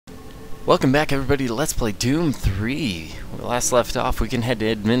Welcome back, everybody, to Let's Play Doom 3. When we last left off, we can head to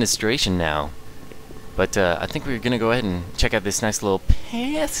administration now. But I think we're going to go ahead and check out this nice little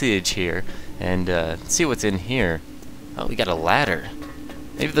passage here and see what's in here. Oh, we got a ladder.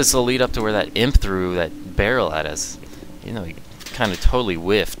 Maybe this will lead up to where that imp threw that barrel at us. You know, he kind of totally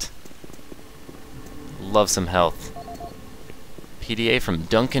whiffed. Love some health. PDA from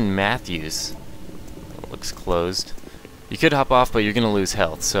Duncan Matthews. Looks closed. You could hop off, but you're going to lose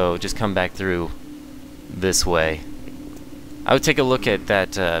health, so just come back through this way. I would take a look at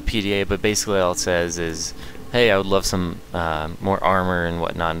that PDA, but basically all it says is, hey, I would love some more armor and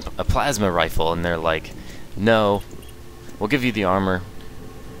whatnot, a plasma rifle, and they're like, no, we'll give you the armor,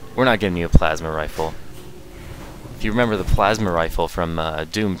 we're not giving you a plasma rifle. If you remember the plasma rifle from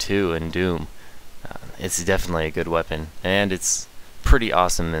Doom 2 and Doom, it's definitely a good weapon, and it's pretty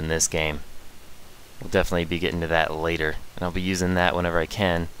awesome in this game. We'll definitely be getting to that later, and I'll be using that whenever I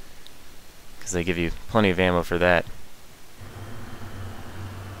can, because they give you plenty of ammo for that.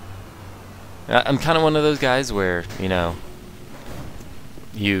 I'm kind of one of those guys where, you know,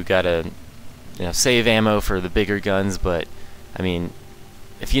 you gotta, save ammo for the bigger guns, but, I mean,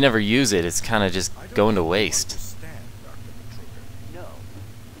 if you never use it, it's kind of just going to waste. No,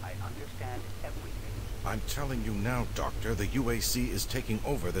 I understand everything. I'm telling you now, Doctor, the UAC is taking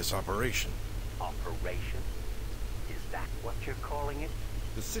over this operation. Operation? Is that what you're calling it?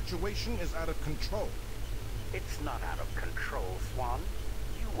 The situation is out of control. It's not out of control, Swan.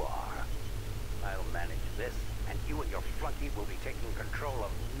 You are. I'll manage this, and you and your flunky will be taking control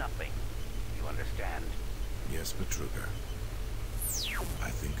of nothing. You understand? Yes, Petruga. I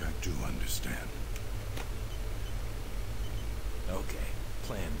think I do understand. Okay,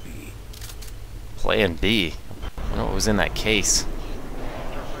 Plan B. Plan B? I don't know what was in that case.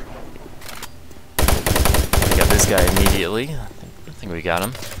 We got this guy immediately. I think we got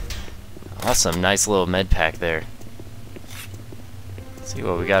him. Awesome, nice little med pack there. Let's see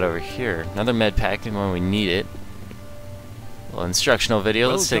what we got over here. Another med pack when we need it. A little instructional video.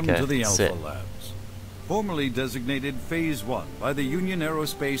 Let's take a Welcome to the sit. Alpha Labs. Formerly designated Phase 1 by the Union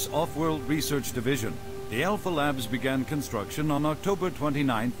Aerospace Off-World Research Division, the Alpha Labs began construction on October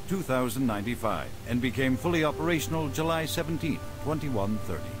 29, 2095, and became fully operational July 17,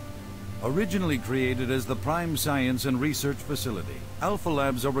 2130. Originally created as the prime science and research facility, Alpha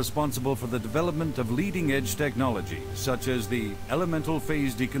Labs are responsible for the development of leading-edge technology such as the elemental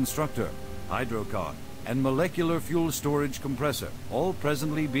phase deconstructor, hydrocon, and molecular fuel storage compressor, all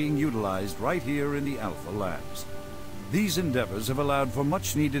presently being utilized right here in the Alpha Labs. These endeavors have allowed for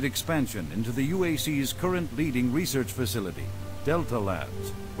much-needed expansion into the UAC's current leading research facility, Delta Labs,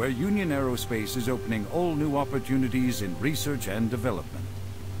 where Union Aerospace is opening all new opportunities in research and development.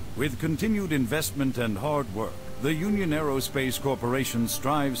 With continued investment and hard work, the Union Aerospace Corporation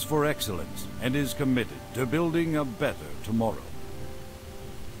strives for excellence and is committed to building a better tomorrow.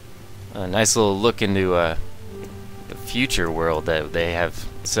 A nice little look into the future world that they have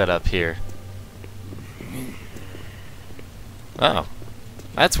set up here. Oh,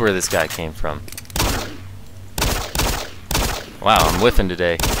 that's where this guy came from. Wow, I'm whiffing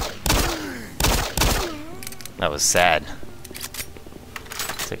today. That was sad.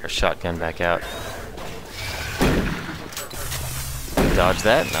 Take our shotgun back out. Dodge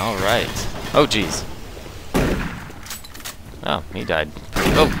that. All right. Oh, jeez. Oh, he died.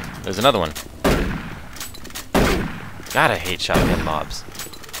 Oh, there's another one. God, I hate shotgun mobs.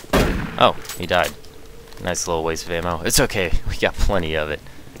 Oh, he died. Nice little waste of ammo. It's okay. We got plenty of it.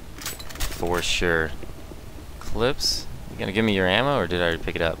 For sure. Clips. You gonna give me your ammo, or did I already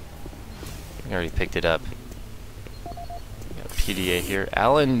pick it up? I already picked it up. PDA here.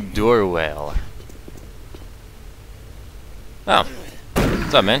 Alan Dorwell. Oh.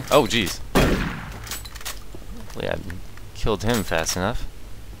 What's up, man? Oh, jeez. Hopefully I killed him fast enough.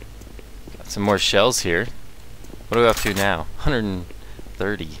 Got some more shells here. What are we up to now?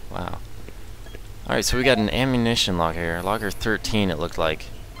 130. Wow. Alright, so we got an ammunition logger here. Logger 13, it looked like.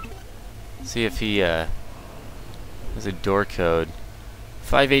 See if he, there's a door code.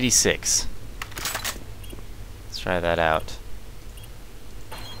 586. Let's try that out.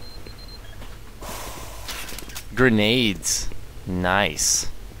 Grenades. Nice.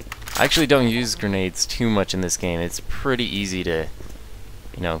 I actually don't use grenades too much in this game. It's pretty easy to,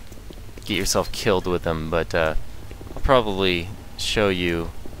 get yourself killed with them, but I'll probably show you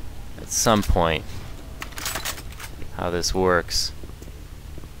at some point how this works.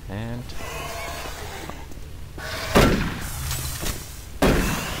 And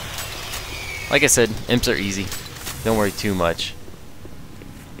like I said, imps are easy. Don't worry too much.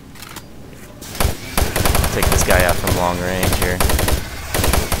 Take this guy out from long range here.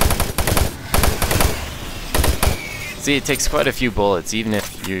 See, it takes quite a few bullets, even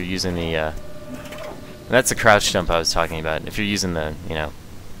if you're using the, that's the crouch jump I was talking about. If you're using the, you know,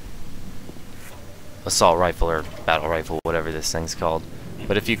 assault rifle or battle rifle, whatever this thing's called.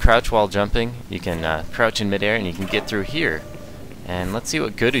 But if you crouch while jumping, you can crouch in midair and you can get through here. And let's see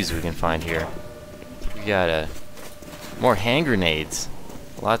what goodies we can find here. We got more hand grenades.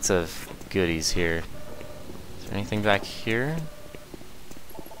 Lots of goodies here. Is there anything back here?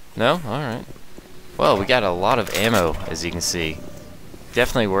 No? Alright. Well, we got a lot of ammo, as you can see.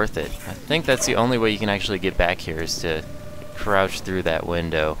 Definitely worth it. I think that's the only way you can actually get back here is to crouch through that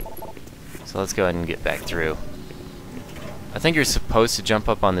window. So let's go ahead and get back through. I think you're supposed to jump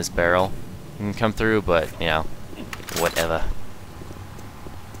up on this barrel and come through, but, you know, whatever.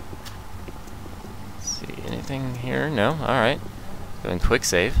 Let's see, anything here? No? Alright. Go and quick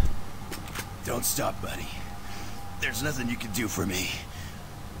save. Don't stop, buddy. There's nothing you can do for me.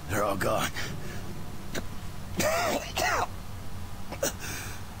 They're all gone.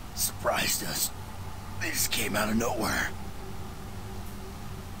 Surprised us. They just came out of nowhere.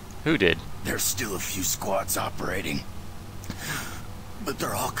 Who did? There's still a few squads operating, but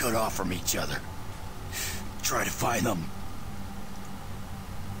they're all cut off from each other. Try to find them.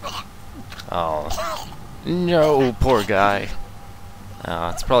 Oh. No, poor guy. Oh,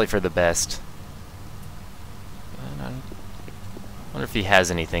 it's probably for the best. I wonder if he has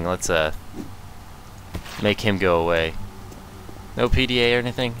anything. Let's make him go away. No PDA or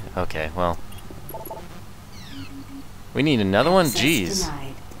anything? Okay, well. We need another one? Jeez.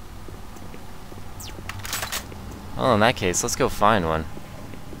 Well, in that case, let's go find one.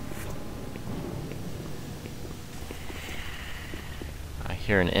 I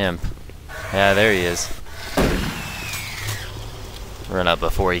hear an imp. Yeah, there he is. Run up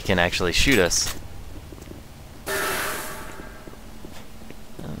before he can actually shoot us.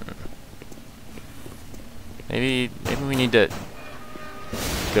 Maybe we need to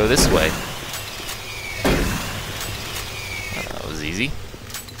go this way. That was easy.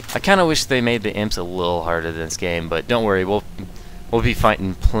 I kind of wish they made the imps a little harder in this game, but don't worry, we'll be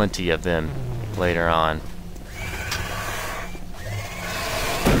fighting plenty of them later on.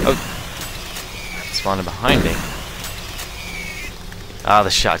 Oh, spawning behind me. Ah,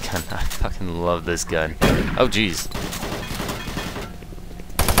 the shotgun. I fucking love this gun. Oh, jeez.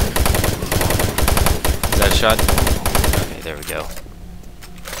 Is that a shot? Okay, there we go.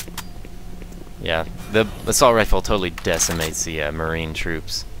 Yeah, the assault rifle totally decimates the Marine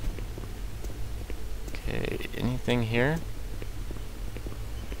troops. Okay, anything here?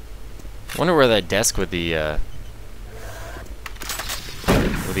 Wonder where that desk with the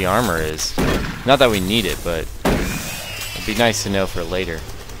armor is. Not that we need it, but it'd be nice to know for later.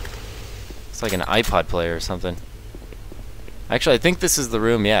 It's like an iPod player or something. Actually, I think this is the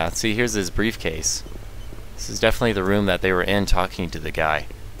room, yeah. See, here's his briefcase. This is definitely the room that they were in talking to the guy.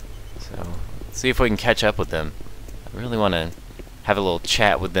 So, let's see if we can catch up with them. I really want to have a little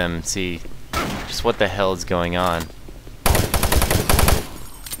chat with them and see just what the hell is going on.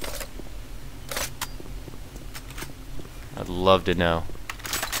 I'd love to know.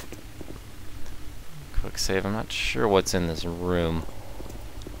 Quick save. I'm not sure what's in this room.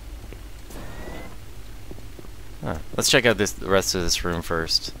 Huh. Let's check out the rest of this room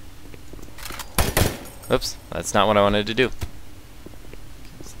first. Oops, that's not what I wanted to do.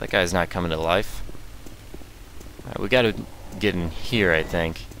 So that guy's not coming to life. Alright, we gotta get in here, I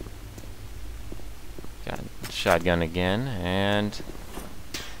think. Got shotgun again, and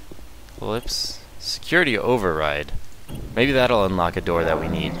flips. Security override. Maybe that'll unlock a door that we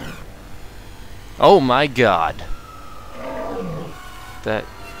need. Oh my god! That...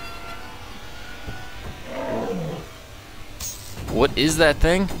 What is that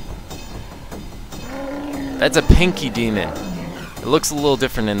thing? That's a pinky demon. It looks a little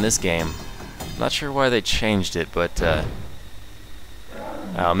different in this game. Not sure why they changed it, but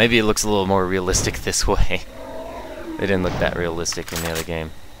oh, maybe it looks a little more realistic this way. They didn't look that realistic in the other game.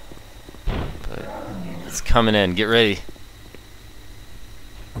 But it's coming in. Get ready.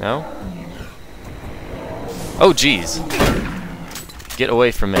 No? Oh, jeez. Get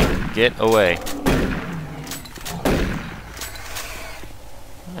away from me. Get away.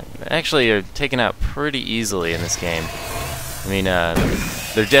 Actually, they're taken out pretty easily in this game. I mean,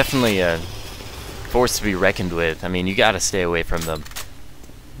 they're definitely a force to be reckoned with. I mean, you gotta stay away from them.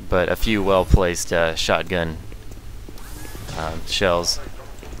 But a few well-placed shotgun shells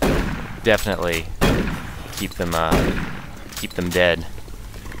definitely keep them dead.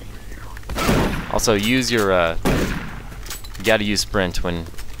 Also, use your you gotta use sprint when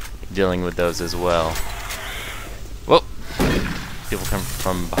dealing with those as well. Whoa! People come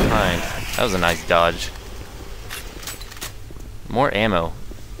from behind. That was a nice dodge. More ammo.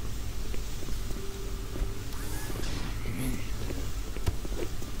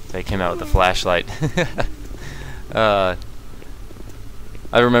 They came out with a flashlight. I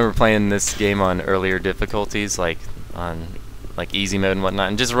remember playing this game on earlier difficulties, like on easy mode and whatnot,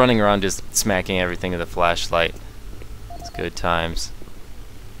 and just running around just smacking everything with a flashlight. It's good times.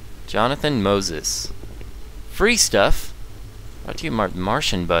 Jonathan Moses. Free stuff? Brought to you,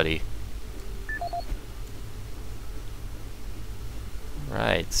 Martian Buddy.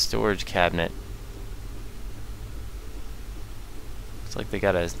 Right, storage cabinet. Looks like they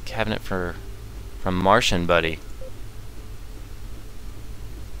got a cabinet from Martian Buddy.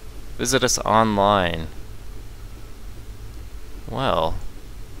 Visit us online. Well,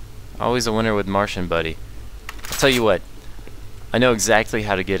 always a winner with Martian Buddy. I'll tell you what, I know exactly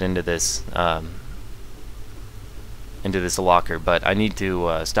how to get into this locker, but I need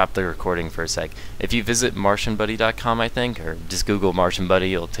to stop the recording for a sec. If you visit martianbuddy.com, I think, or just Google Martian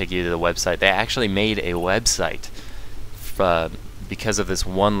Buddy, it'll take you to the website. They actually made a website because of this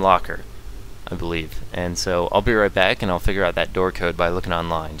one locker, I believe. And so I'll be right back, and I'll figure out that door code by looking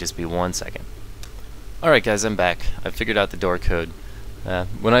online. Just be 1 second. Alright guys, I'm back. I figured out the door code.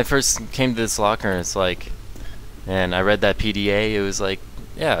 When I first came to this locker, it's like, and I read that PDA, it was like,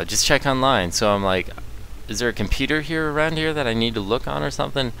 yeah, just check online. So I'm like, is there a computer here around here that I need to look on or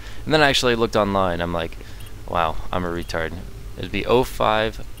something? And then I actually looked online. I'm like, wow, I'm a retard. It'd be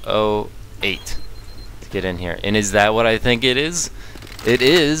 0508 to get in here. And is that what I think it is? It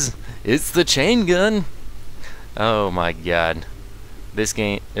is. It's the chain gun. Oh my god. This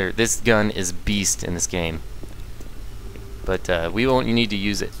gun is beast in this game. But we won't need to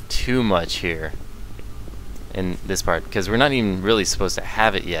use it too much here in this part, because we're not even really supposed to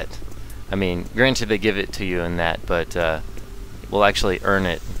have it yet. I mean, granted they give it to you in that, but we'll actually earn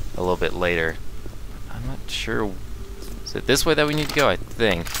it a little bit later. I'm not sure. Is it this way that we need to go? I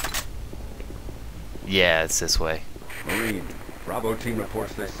think. Yeah, it's this way. Marine, Bravo team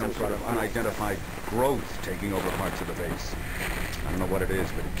reports there's some sort of unidentified growth taking over parts of the base. I don't know what it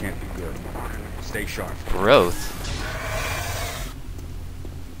is, but it can't be good. Stay sharp. Growth?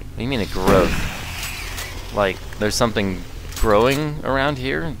 What do you mean a growth? Like, there's something growing around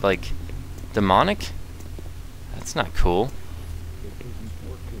here? Like, demonic? That's not cool. It isn't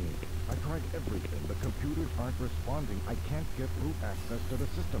working. I tried everything. The computers aren't responding. I can't get root access to the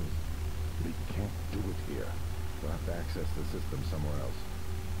systems. We can't do it here. We'll have to access the system somewhere else.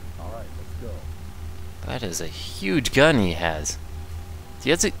 Alright, let's go. That is a huge gun he has.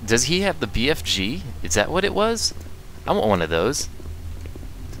 Does he have the BFG? Is that what it was? I want one of those.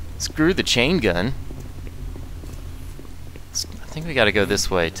 Screw the chain gun. I think we gotta go this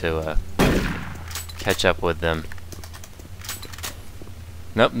way to catch up with them.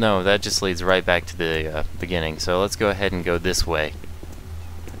 Nope, no, that just leads right back to the beginning. So let's go ahead and go this way.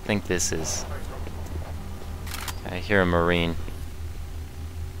 I think this is... I hear a Marine.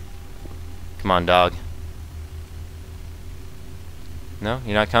 Come on, dog. No?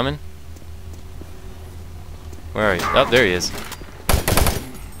 You're not coming? Where are you? Oh, there he is.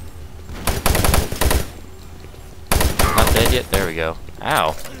 Not dead yet? There we go.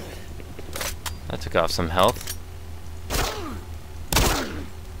 Ow. That took off some health.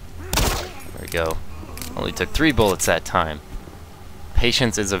 There we go. Only took 3 bullets that time.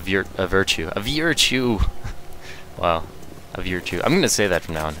 Patience is a virtue. A virtue! Wow. A virtue. I'm gonna say that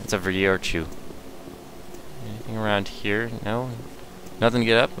from now on. It's a virtue. Anything around here? No? Nothing to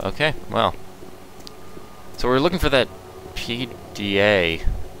get up? Okay, well. So we're looking for that PDA.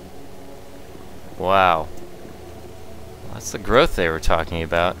 Wow. Well, that's the growth they were talking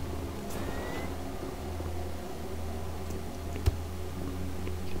about. Okay,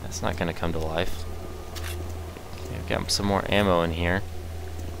 that's not going to come to life. Okay, I've got some more ammo in here.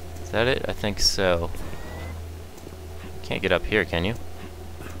 Is that it? I think so. Can't get up here, can you?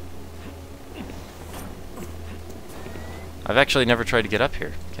 I've actually never tried to get up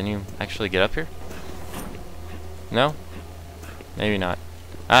here. Can you actually get up here? No? Maybe not.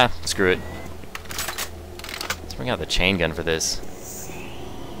 Ah, screw it. Let's bring out the chain gun for this.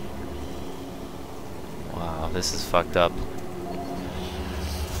 Wow, this is fucked up.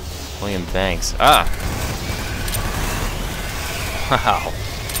 William Banks. Ah! Wow.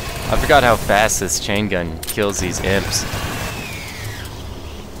 I forgot how fast this chain gun kills these imps.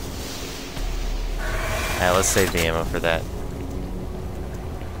 Alright, let's save the ammo for that.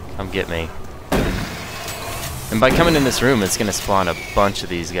 Come get me. And by coming in this room, it's going to spawn a bunch of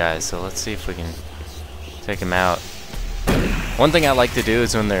these guys. So let's see if we can take them out. One thing I like to do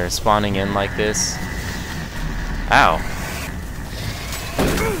is when they're spawning in like this... Ow.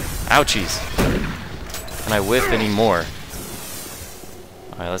 Ouchies. Can I whiff any more?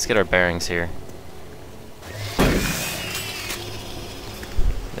 Alright, let's get our bearings here.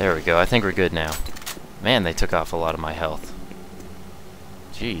 There we go. I think we're good now. Man, they took off a lot of my health.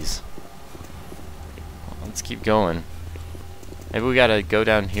 Jeez. Well, let's keep going. Maybe we gotta go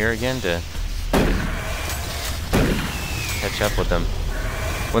down here again to catch up with them.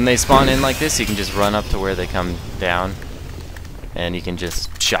 When they spawn in like this, you can just run up to where they come down, and you can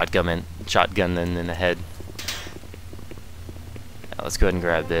just shotgun them in the head. Now, let's go ahead and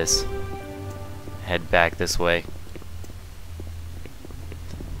grab this. Head back this way.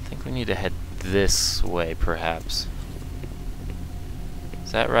 I think we need to head this way, perhaps.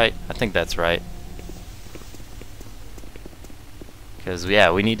 Is that right? I think that's right. Because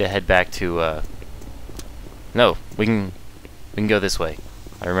yeah, we need to head back to. No, we can go this way.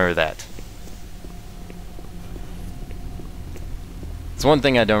 I remember that. It's one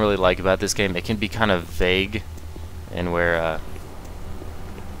thing I don't really like about this game. It can be kind of vague, and where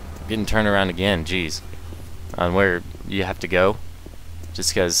getting turned around again. Jeez, on where you have to go. Just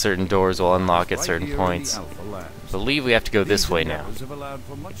because certain doors will unlock at certain points. I believe we have to go this way now.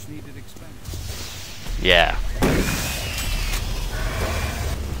 Yeah.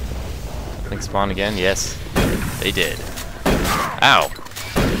 Think spawn again? Yes, they did. Ow!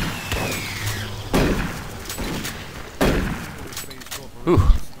 Whew.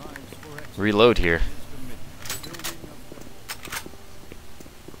 Reload here.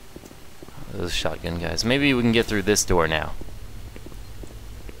 Those shotgun guys. Maybe we can get through this door now.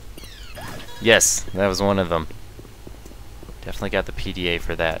 Yes, that was one of them. Definitely got the PDA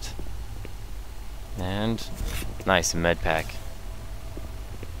for that. And nice, med pack.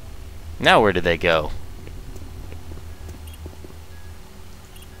 Now where did they go?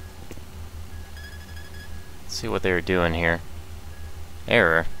 Let's see what they were doing here.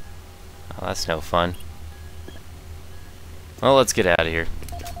 Error. Oh, that's no fun. Well, let's get out of here.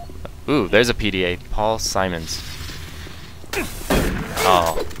 Ooh, there's a PDA. Paul Simons.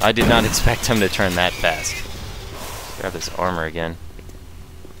 Oh, I did not expect him to turn that fast. Grab this armor again.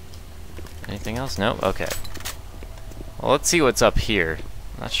 Anything else? No? Okay. Well, let's see what's up here.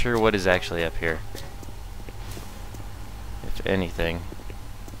 Not sure what is actually up here. If anything.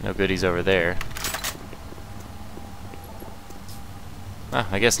 No goodies over there. Ah,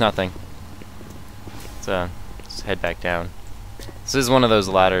 I guess nothing. Let's head back down. This is one of those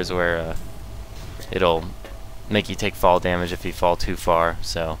ladders where it'll make you take fall damage if you fall too far,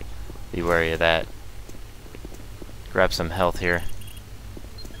 so be wary of that. Grab some health here.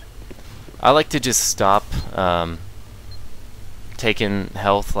 I like to just stop taking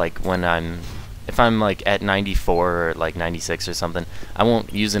health like when if I'm like at 94 or like 96 or something. I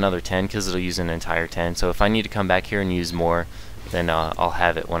won't use another 10 because it'll use an entire 10. So if I need to come back here and use more, then I'll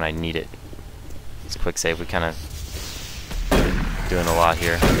have it when I need it. It's quick save. We kind of doing a lot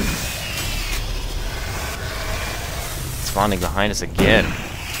here. Spawning behind us again.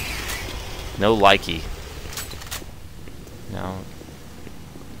 No likey. No.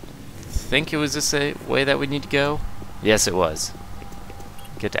 Think it was this way that we need to go? Yes, it was.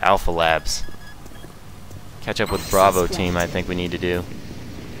 Get to Alpha Labs. Catch up with Bravo team, I think we need to do.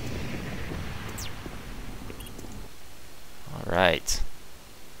 Alright.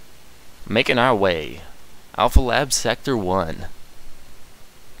 Making our way. Alpha Labs Sector 1.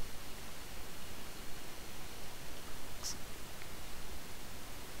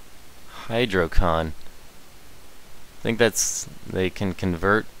 Hydrocon. I think that's... they can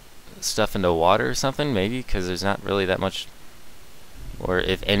convert stuff into water or something, maybe, because there's not really that much, or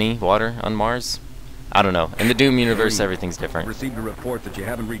if any, water on Mars. I don't know. In the Doom universe, everything's different. Received a report that you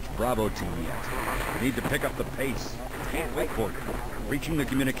haven't reached Bravo team yet. You need to pick up the pace. Can't wait for it. Reaching the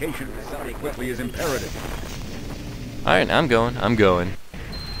communication facility quickly is imperative. Alright, I'm going. Let's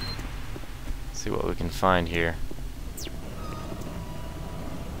see what we can find here.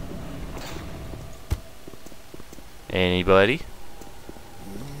 Anybody?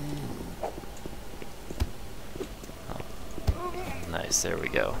 Oh, nice, there we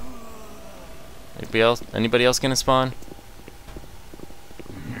go. Anybody else gonna spawn?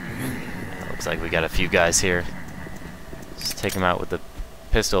 Looks like we got a few guys here. Just take them out with the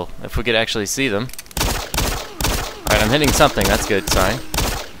pistol, if we could actually see them. Alright, I'm hitting something, that's a good sign.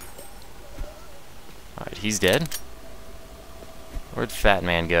 Alright, he's dead. Where'd Fat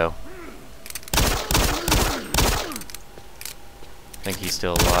Man go? I think he's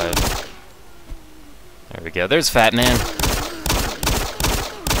still alive. There we go. There's Fat Man.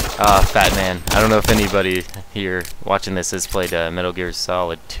 Ah, Fat Man. I don't know if anybody here watching this has played Metal Gear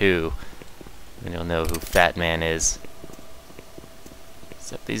Solid 2. And you'll know who Fat Man is.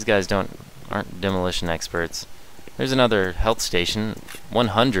 Except these guys aren't demolition experts. There's another health station.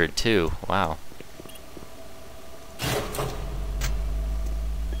 100 too. Wow.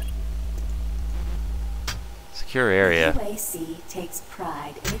 Secure area. UAC takes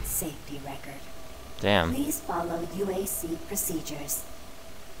pride in its safety record. Damn. Please follow UAC procedures.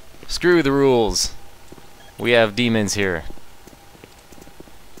 Screw the rules. We have demons here.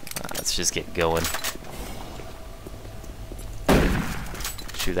 Let's just get going.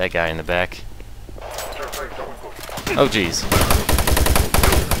 Shoot that guy in the back. Oh jeez.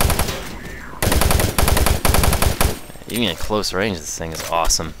 Even at close range, this thing is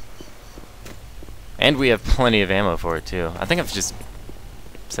awesome. And we have plenty of ammo for it too. I think I've just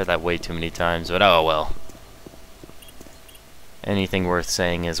said that way too many times, but oh well. Anything worth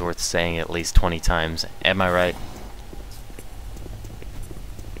saying is worth saying at least 20 times. Am I right?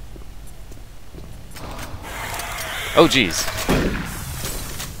 Oh jeez.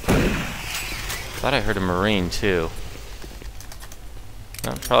 Thought I heard a Marine too.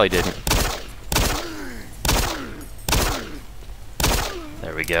 No, probably didn't.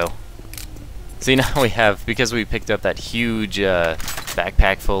 There we go. See, now we have, because we picked up that huge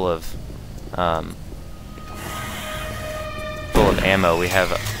backpack full of ammo, we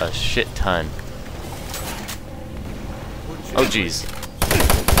have a shit ton. Oh jeez.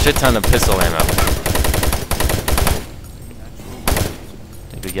 Shit ton of pistol ammo.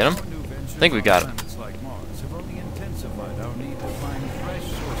 Did we get him? I think we got him.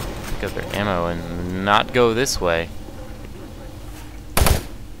 Pick up their ammo and not go this way.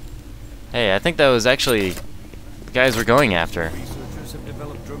 Hey, I think that was actually the guys we're going after.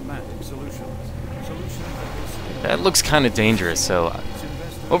 That looks kind of dangerous, so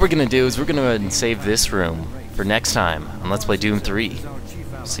what we're going to do is we're going to go ahead and save this room for next time on Let's Play Doom 3.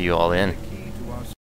 See you all in.